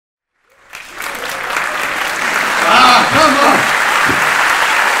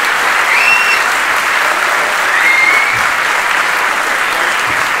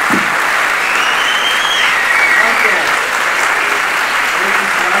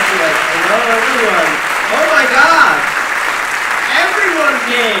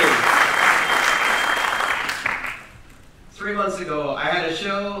Okay. 3 months ago, I had a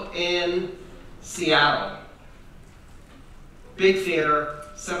show in Seattle. Big theater,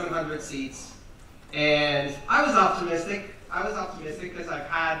 700 seats. And I was optimistic. Because I've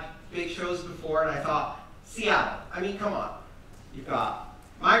had big shows before, and I thought, Seattle, I mean, come on. You've got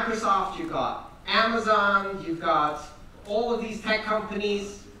Microsoft, you've got Amazon, you've got all of these tech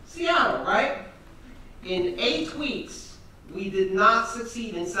companies. Seattle, right? In 8 weeks, we did not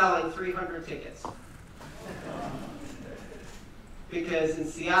succeed in selling 300 tickets. Because in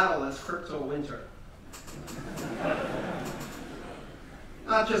Seattle, it's crypto winter.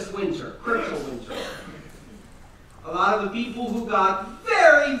 Not just winter, crypto winter. A lot of the people who got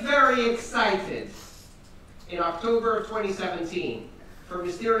very, very excited in October of 2017 for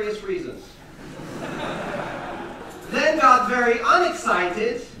mysterious reasons, then got very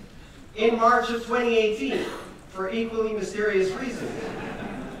unexcited in March of 2018 for equally mysterious reasons.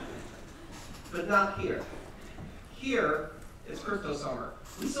 But not here. Here, it's crypto summer.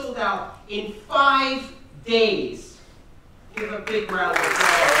 We sold out in 5 days. Give a big round of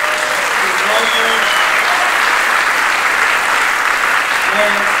applause.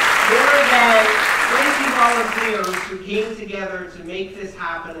 And more than 20 volunteers who came together to make this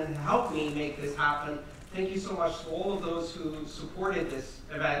happen and help me make this happen. Thank you so much to all of those who supported this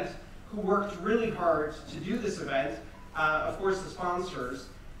event, who worked really hard to do this event, of course the sponsors,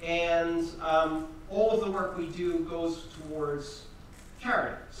 and all of the work we do goes towards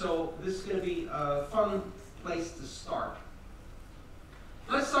charity. So this is going to be a fun place to start.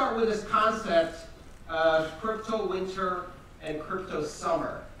 Let's start with this concept of crypto winter and crypto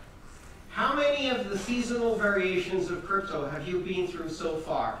summer. How many of the seasonal variations of crypto have you been through so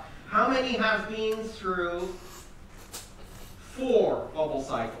far? How many have been through 4 bubble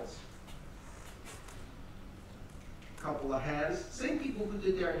cycles? A couple of hands. Same people who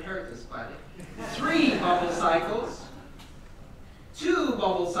did their inheritance planning. 3 bubble cycles, 2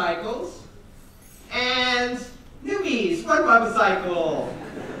 bubble cycles, and newbies, 1 bubble cycle.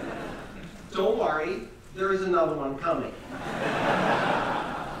 Don't worry, there is another one coming.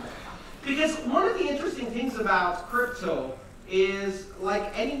 Because one of the interesting things about crypto is,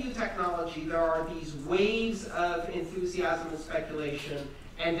 like any new technology, there are these waves of enthusiasm and speculation,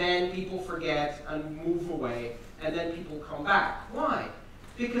 and then people forget and move away, and then people come back. Why?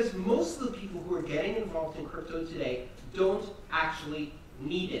 Because most of the people who are getting involved in crypto today don't actually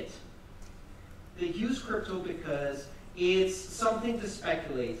need it. They use crypto because it's something to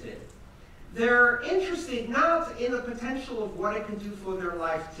speculate in. They're interested not in the potential of what it can do for their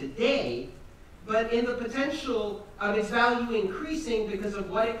life today, but in the potential of its value increasing because of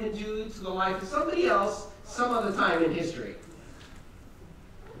what it can do to the life of somebody else some other time in history.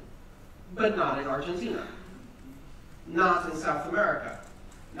 But not in Argentina, not in South America,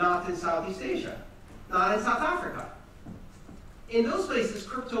 not in Southeast Asia, not in South Africa. In those places,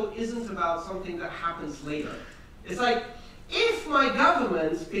 crypto isn't about something that happens later. It's like, if my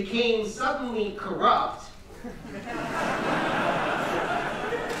government became suddenly corrupt,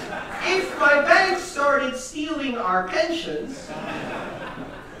 if my banks started stealing our pensions,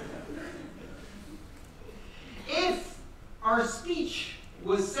 if our speech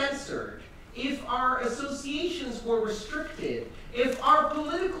was censored, if our associations were restricted, if our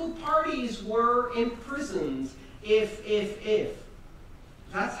political parties were imprisoned, if,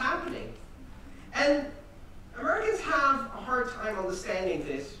 that's happening. And Americans have a hard time understanding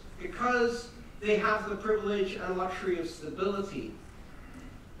this because they have the privilege and luxury of stability.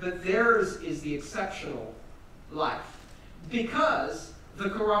 But theirs is the exceptional life. Because the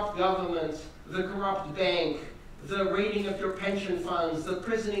corrupt government, the corrupt bank, the raiding of your pension funds, the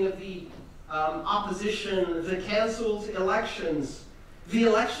prisoning of the opposition, the canceled elections, the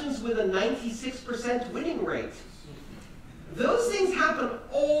elections with a 96% winning rate. Those things happen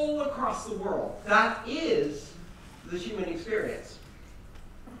all across the world. That is the human experience.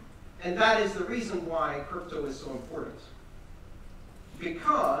 And that is the reason why crypto is so important.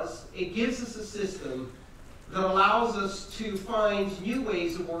 Because it gives us a system that allows us to find new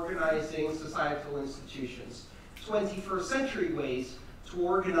ways of organizing societal institutions, 21st century ways to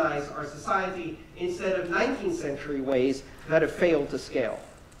organize our society instead of 19th century ways that have failed to scale.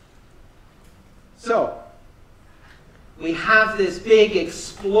 So, we have this big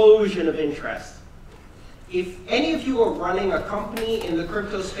explosion of interest. If any of you are running a company in the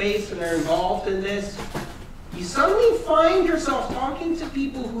crypto space and are involved in this, you suddenly find yourself talking to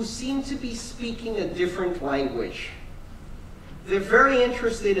people who seem to be speaking a different language. They're very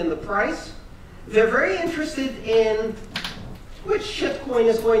interested in the price. They're very interested in which shitcoin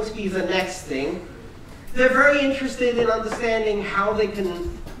is going to be the next thing. They're very interested in understanding how they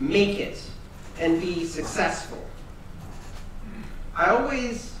can make it and be successful. I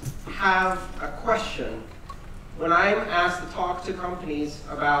always have a question when I'm asked to talk to companies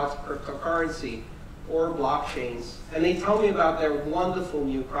about cryptocurrency or blockchains, and they tell me about their wonderful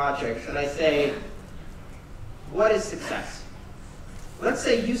new projects, and I say, what is success? Let's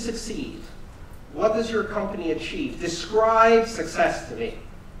say you succeed. What does your company achieve? Describe success to me.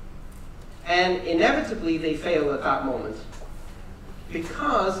 And inevitably, they fail at that moment.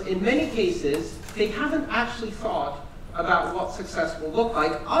 Because in many cases, they haven't actually thought about what success will look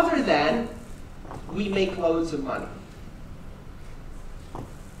like, other than we make loads of money.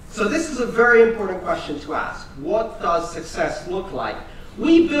 So this is a very important question to ask. What does success look like?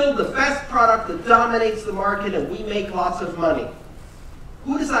 We build the best product that dominates the market and we make lots of money.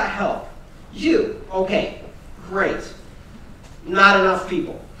 Who does that help? You. Okay, great. Not enough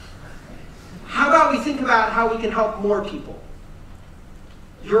people. How about we think about how we can help more people?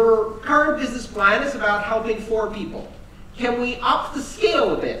 Your current business plan is about helping 4 people. Can we up the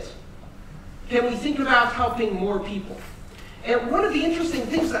scale a bit? Can we think about helping more people? And one of the interesting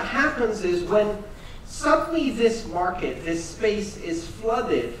things that happens is when suddenly this market, this space is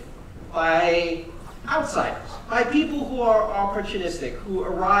flooded by outsiders, by people who are opportunistic, who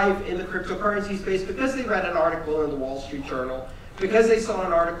arrive in the cryptocurrency space because they read an article in the Wall Street Journal, because they saw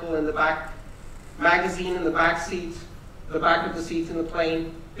an article in the back magazine in the back seat, the back of the seat in the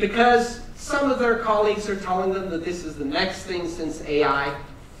plane, because some of their colleagues are telling them that this is the next thing since AI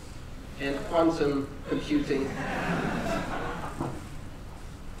and quantum computing.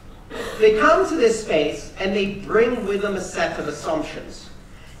 They come to this space and they bring with them a set of assumptions.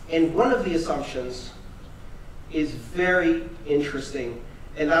 And one of the assumptions is very interesting,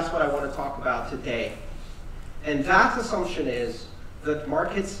 and that's what I want to talk about today. And that assumption is that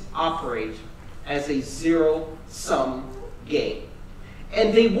markets operate as a zero-sum game.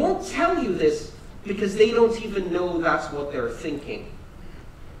 And they won't tell you this because they don't even know that's what they're thinking.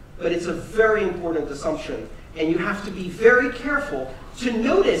 But it's a very important assumption, and you have to be very careful to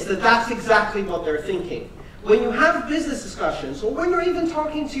notice that that's exactly what they're thinking. When you have business discussions, or when you're even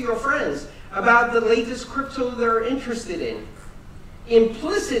talking to your friends about the latest crypto they're interested in,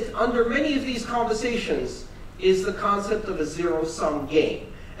 implicit under many of these conversations is the concept of a zero-sum game.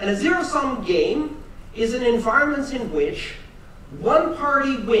 And a zero-sum game is an environment in which one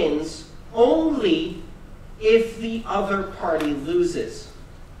party wins only if the other party loses.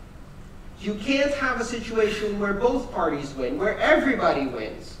 You can't have a situation where both parties win, where everybody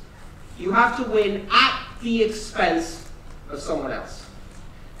wins. You have to win at the expense of someone else.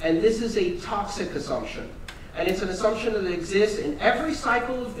 And this is a toxic assumption. And it's an assumption that exists in every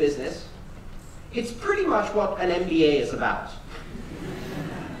cycle of business. It's pretty much what an MBA is about.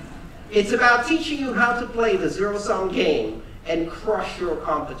 It's about teaching you how to play the zero-sum game and crush your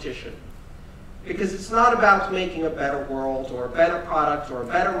competition. Because it's not about making a better world or a better product or a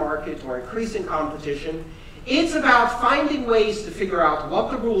better market or increasing competition. It's about finding ways to figure out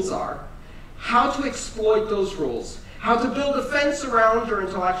what the rules are, how to exploit those rules, how to build a fence around your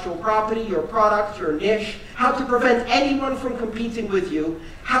intellectual property, your product, your niche, how to prevent anyone from competing with you,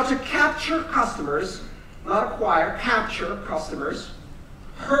 how to capture customers, not acquire, capture customers,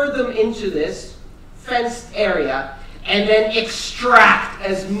 herd them into this fenced area, and then extract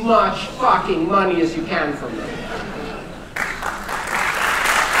as much fucking money as you can from them.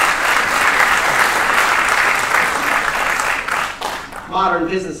 Modern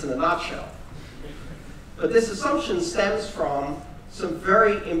business in a nutshell. But this assumption stems from some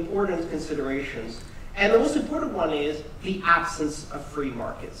very important considerations. And the most important one is the absence of free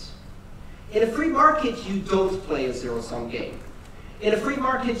markets. In a free market, you don't play a zero-sum game. In a free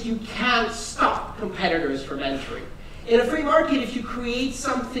market, you can't stop competitors from entering. In a free market, if you create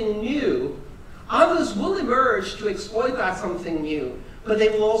something new, others will emerge to exploit that something new, but they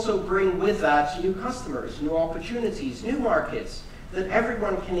will also bring with that new customers, new opportunities, new markets that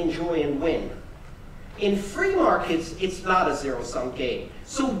everyone can enjoy and win. In free markets, it's not a zero-sum game.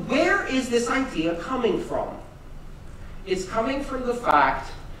 So where is this idea coming from? It's coming from the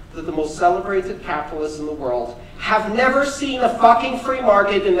fact that the most celebrated capitalists in the world have never seen a fucking free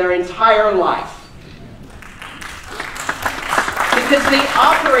market in their entire life. Because they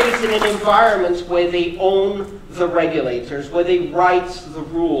operate in an environment where they own the regulators, where they write the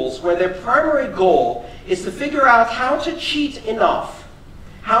rules, where their primary goal is to figure out how to cheat enough,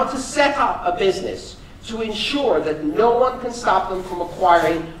 how to set up a business to ensure that no one can stop them from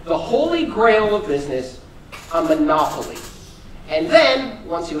acquiring the holy grail of business, a monopoly. And then,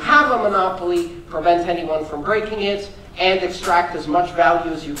 once you have a monopoly, prevent anyone from breaking it and extract as much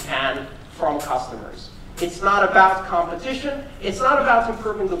value as you can from customers. It's not about competition. It's not about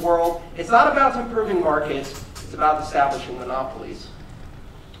improving the world. It's not about improving markets. It's about establishing monopolies.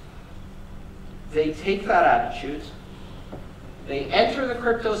 They take that attitude, they enter the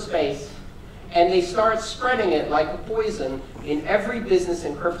crypto space, and they start spreading it like a poison in every business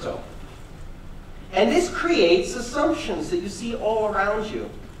in crypto. And this creates assumptions that you see all around you.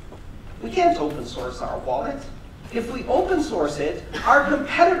 We can't open source our wallet. If we open source it, our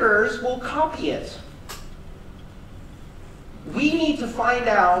competitors will copy it. We need to find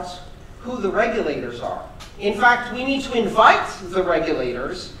out who the regulators are. In fact, we need to invite the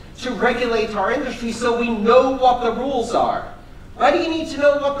regulators to regulate our industry so we know what the rules are. Why do you need to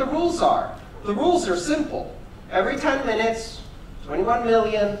know what the rules are? The rules are simple. Every 10 minutes, 21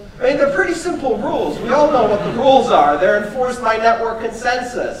 million. I mean, they're pretty simple rules. We all know what the rules are. They're enforced by network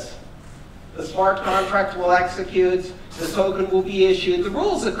consensus. The smart contract will execute. The token will be issued. The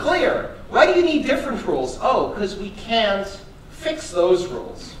rules are clear. Why do you need different rules? Oh, because we can't fix those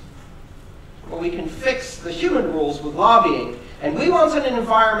rules. Well, we can fix the human rules with lobbying. And we want an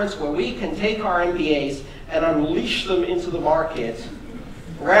environment where we can take our MBAs and unleash them into the market,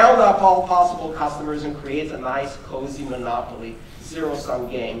 round up all possible customers, and create a nice, cozy monopoly, zero-sum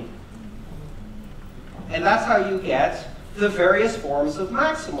game. And that's how you get the various forms of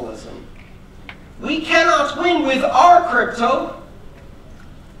maximalism. We cannot win with our crypto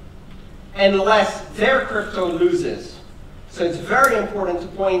unless their crypto loses. So it's very important to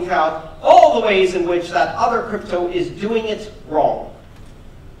point out all the ways in which that other crypto is doing it wrong,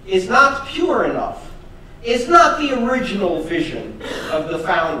 is not pure enough, is not the original vision of the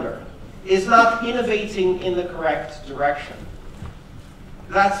founder, is not innovating in the correct direction.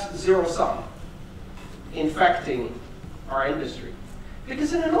 That's zero-sum, infecting our industry.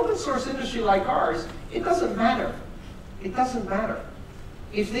 Because in an open source industry like ours, it doesn't matter. It doesn't matter.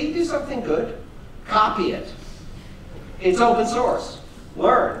 If they do something good, copy it. It's open source.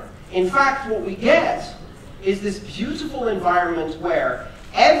 Learn. In fact, what we get is this beautiful environment where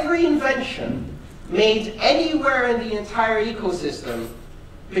every invention made anywhere in the entire ecosystem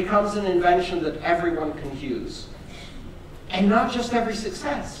becomes an invention that everyone can use. And not just every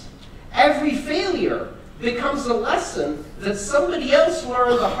success. Every failure becomes a lesson that somebody else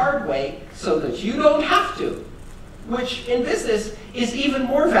learned the hard way so that you don't have to, which in business is even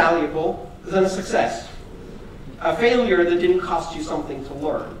more valuable than a success. A failure that didn't cost you something to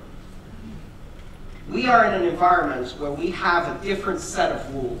learn. We are in an environment where we have a different set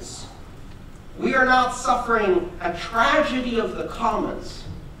of rules. We are not suffering a tragedy of the commons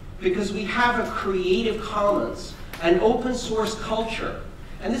because we have a creative commons, an open source culture.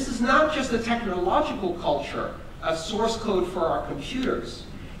 And this is not just a technological culture of source code for our computers.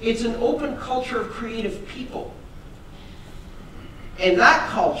 It's an open culture of creative people. And that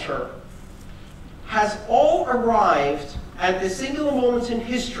culture has all arrived at this singular moment in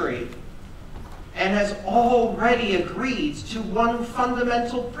history and has already agreed to one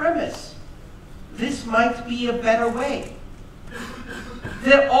fundamental premise. This might be a better way.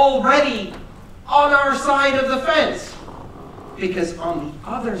 They're already on our side of the fence. Because on the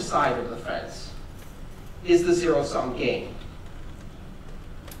other side of the fence is the zero-sum game.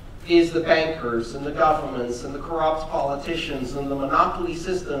 Is the bankers and the governments and the corrupt politicians and the monopoly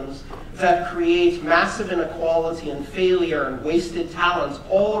systems that create massive inequality and failure and wasted talent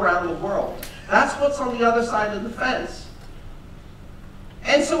all around the world. That's what's on the other side of the fence.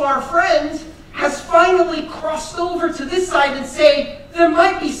 And so our friend has finally crossed over to this side and say, there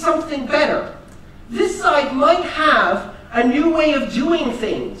might be something better. This side might have a new way of doing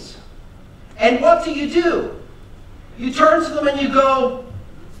things. And what do? You turn to them and you go,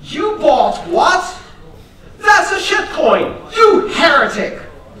 you bought what? That's a shitcoin, you heretic.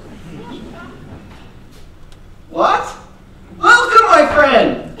 What? Welcome, my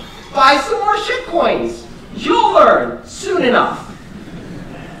friend. Buy some more shitcoins. You'll learn soon enough.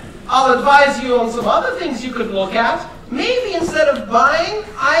 I'll advise you on some other things you could look at. Maybe instead of buying,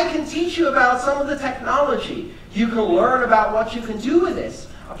 I can teach you about some of the technology. You can learn about what you can do with this.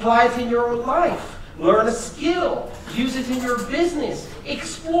 Apply it in your own life. Learn a skill. Use it in your business.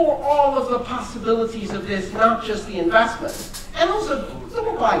 Explore all of the possibilities of this, not just the investment. And also,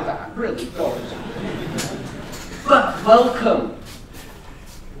 don't buy that. Really, don't. But welcome.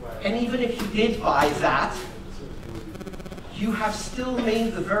 And even if you did buy that, you have still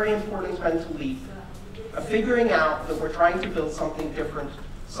made the very important mental leap of figuring out that we're trying to build something different,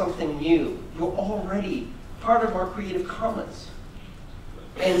 something new. You're already part of our creative commons.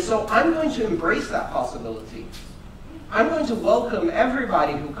 And so I'm going to embrace that possibility. I'm going to welcome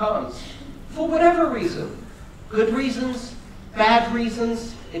everybody who comes for whatever reason. Good reasons, bad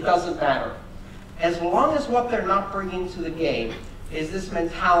reasons, it doesn't matter. as long as what they're not bringing to the game is this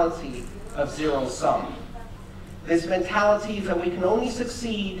mentality of zero sum. This mentality that we can only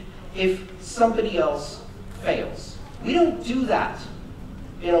succeed if somebody else fails. We don't do that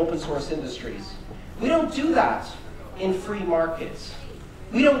in open source industries. We don't do that in free markets.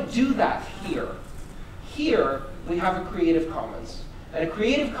 We don't do that here. Here, we have a Creative Commons. And a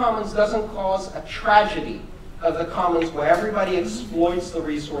Creative Commons doesn't cause a tragedy of the commons where everybody exploits the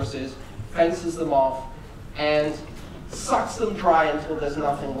resources, fences them off, and sucks them dry until there's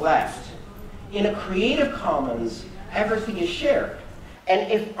nothing left. In a Creative Commons, everything is shared.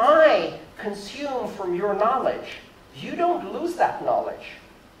 And if I consume from your knowledge, you don't lose that knowledge.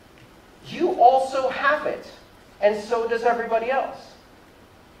 You also have it, and so does everybody else.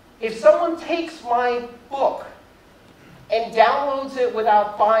 If someone takes my book and downloads it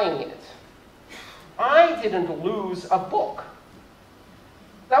without buying it, I didn't lose a book.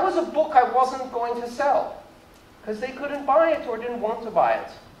 That was a book I wasn't going to sell because they couldn't buy it or didn't want to buy it.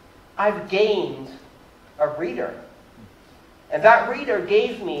 I've gained a reader. And that reader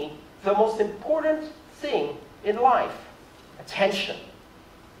gave me the most important thing in life: attention.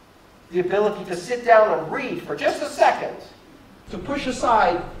 The ability to sit down and read for just a second, to push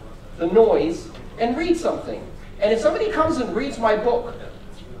aside the noise and read something. And if somebody comes and reads my book,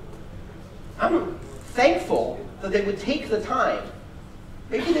 I'm thankful that they would take the time.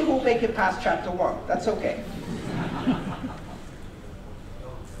 Maybe they won't make it past chapter 1. That's okay.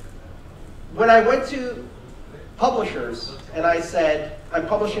 When I went to publishers and I said, I'm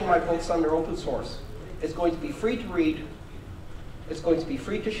publishing my books under open source. It's going to be free to read. It's going to be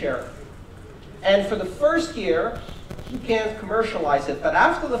free to share. And for the first year, you can't commercialize it, but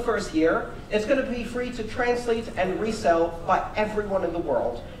after the first year, it's going to be free to translate and resell by everyone in the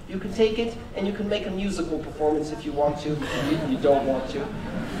world. You can take it and you can make a musical performance if you want to, if you don't want to.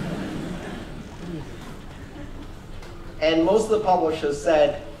 And most of the publishers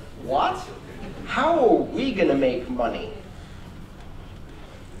said, what? How are we going to make money?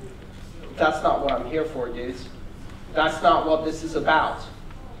 That's not what I'm here for, dudes. That's not what this is about.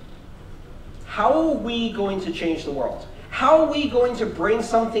 How are we going to change the world? How are we going to bring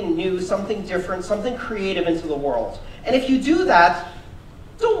something new, something different, something creative into the world? And if you do that,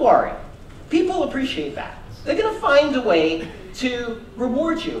 don't worry. People appreciate that. They're going to find a way to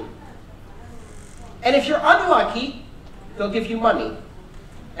reward you. And if you're unlucky, they'll give you money.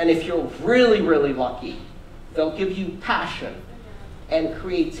 And if you're really, really lucky, they'll give you passion and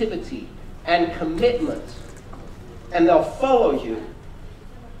creativity and commitment. And they'll follow you.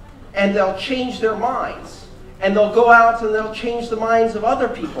 And they'll change their minds. And they'll go out and they'll change the minds of other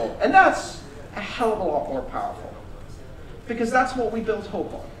people. And that's a hell of a lot more powerful. Because that's what we build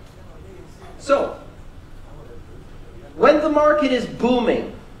hope on. So, when the market is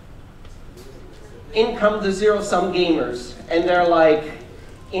booming, in come the zero-sum gamers. And they're like,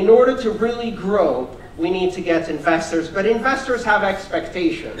 in order to really grow, we need to get investors. But investors have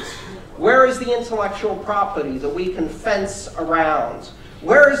expectations. Where is the intellectual property that we can fence around?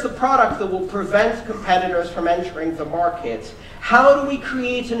 Where is the product that will prevent competitors from entering the market? How do we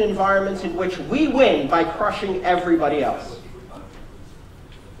create an environment in which we win by crushing everybody else?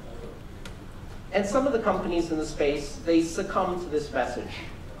 And some of the companies in the space, they succumb to this message.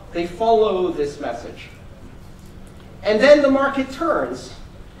 They follow this message. And then the market turns,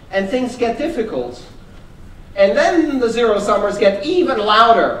 and things get difficult. And then the zero-summers get even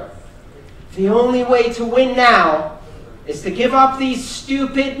louder. The only way to win now is to give up these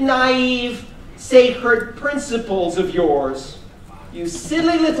stupid, naive, sacred principles of yours. You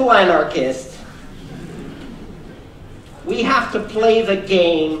silly little anarchist. We have to play the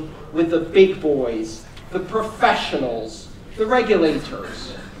game with the big boys, the professionals, the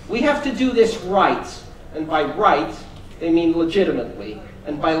regulators. We have to do this right. And by right, they mean legitimately.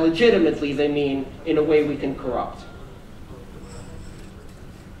 And by legitimately, they mean in a way we can corrupt.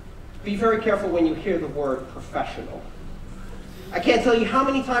 Be very careful when you hear the word professional. I can't tell you how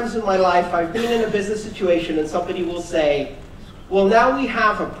many times in my life I've been in a business situation and somebody will say, well, now we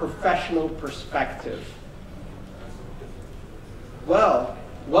have a professional perspective. Well,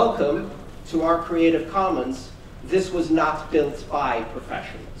 welcome to our Creative Commons. This was not built by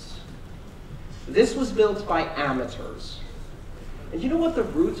professionals. This was built by amateurs. And you know what the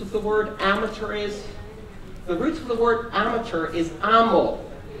root of the word amateur is? The root of the word amateur is amo,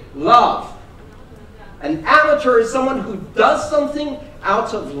 love. An amateur is someone who does something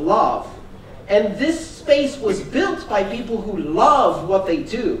out of love. And this space was built by people who love what they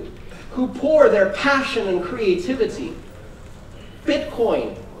do, who pour their passion and creativity.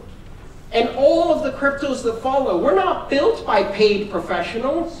 Bitcoin and all of the cryptos that follow were not built by paid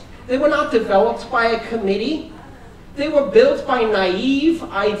professionals. They were not developed by a committee. They were built by naive,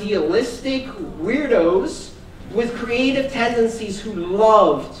 idealistic weirdos with creative tendencies who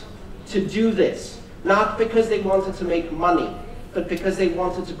loved to do this, not because they wanted to make money, but because they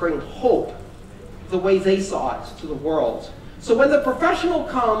wanted to bring hope the way they saw it to the world. So when the professional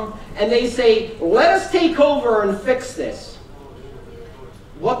come and they say, let us take over and fix this,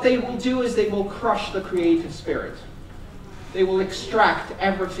 what they will do is they will crush the creative spirit. They will extract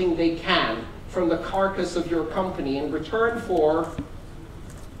everything they can from the carcass of your company in return for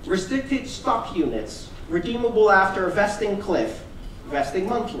restricted stock units, redeemable after a vesting cliff, vesting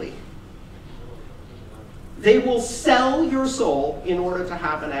monthly. They will sell your soul in order to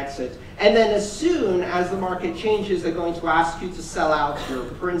have an exit. And then as soon as the market changes, they're going to ask you to sell out your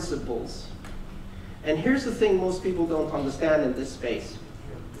principles. And here's the thing most people don't understand in this space.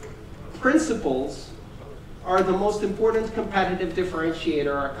 Principles are the most important competitive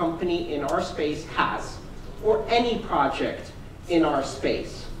differentiator a company in our space has, or any project in our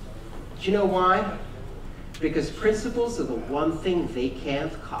space. Do you know why? Because principles are the one thing they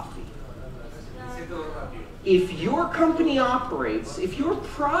can't copy. If your company operates, if your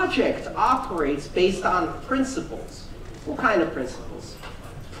project operates based on principles, what kind of principles?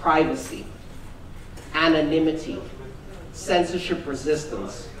 Privacy, anonymity, censorship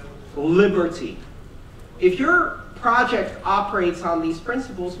resistance, liberty. If your project operates on these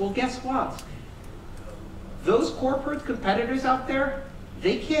principles, well, guess what? Those corporate competitors out there,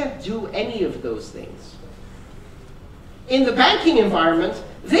 they can't do any of those things. In the banking environment,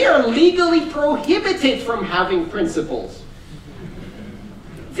 they are legally prohibited from having principles.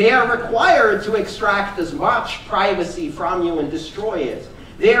 They are required to extract as much privacy from you and destroy it.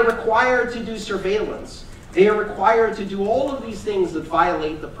 They are required to do surveillance. They are required to do all of these things that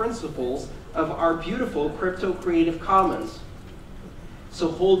violate the principles of our beautiful crypto Creative Commons. So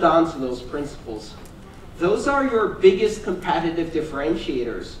hold on to those principles. Those are your biggest competitive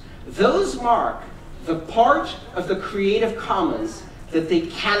differentiators. Those mark the part of the Creative Commons that they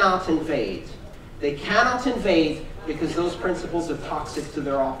cannot invade. They cannot invade because those principles are toxic to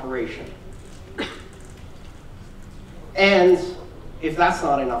their operation. And if that's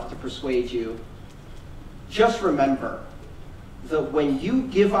not enough to persuade you, just remember that when you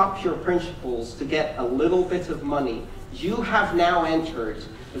give up your principles to get a little bit of money, you have now entered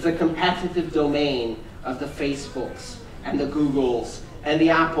the competitive domain of the Facebooks and the Googles and the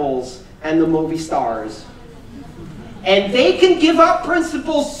Apples and the movie stars. And they can give up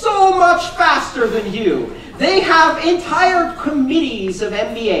principles so much faster than you. They have entire committees of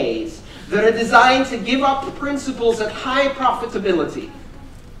MBAs that are designed to give up principles at high profitability.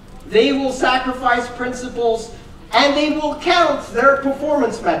 They will sacrifice principles and they will count their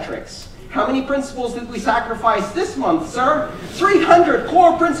performance metrics. How many principles did we sacrifice this month, sir? 300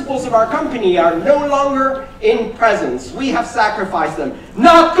 core principles of our company are no longer in presence. We have sacrificed them.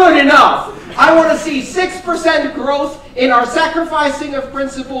 Not good enough. I want to see 6% growth in our sacrificing of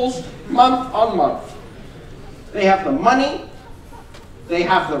principles month on month. They have the money, they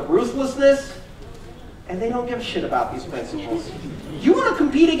have the ruthlessness, and they don't give a shit about these principles. You want to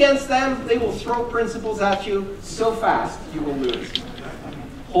compete against them, they will throw principles at you so fast you will lose.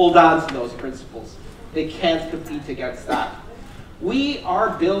 Hold on to those principles. They can't compete against that. We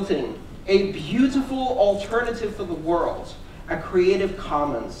are building a beautiful alternative for the world, a Creative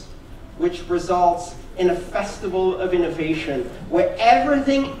Commons, which results in a festival of innovation where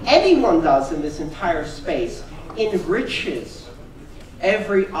everything anyone does in this entire space enriches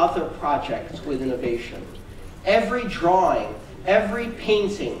every other project with innovation. Every drawing, every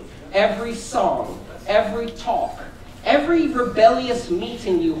painting, every song, every talk, every rebellious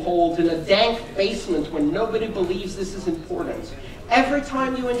meeting you hold in a dank basement when nobody believes this is important, every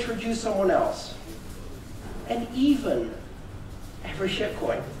time you introduce someone else, and even every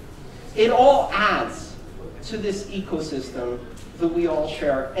shitcoin, it all adds to this ecosystem that we all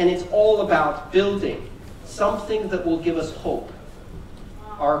share, and it's all about building something that will give us hope,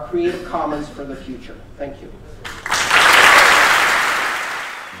 our Creative Commons for the future. Thank you.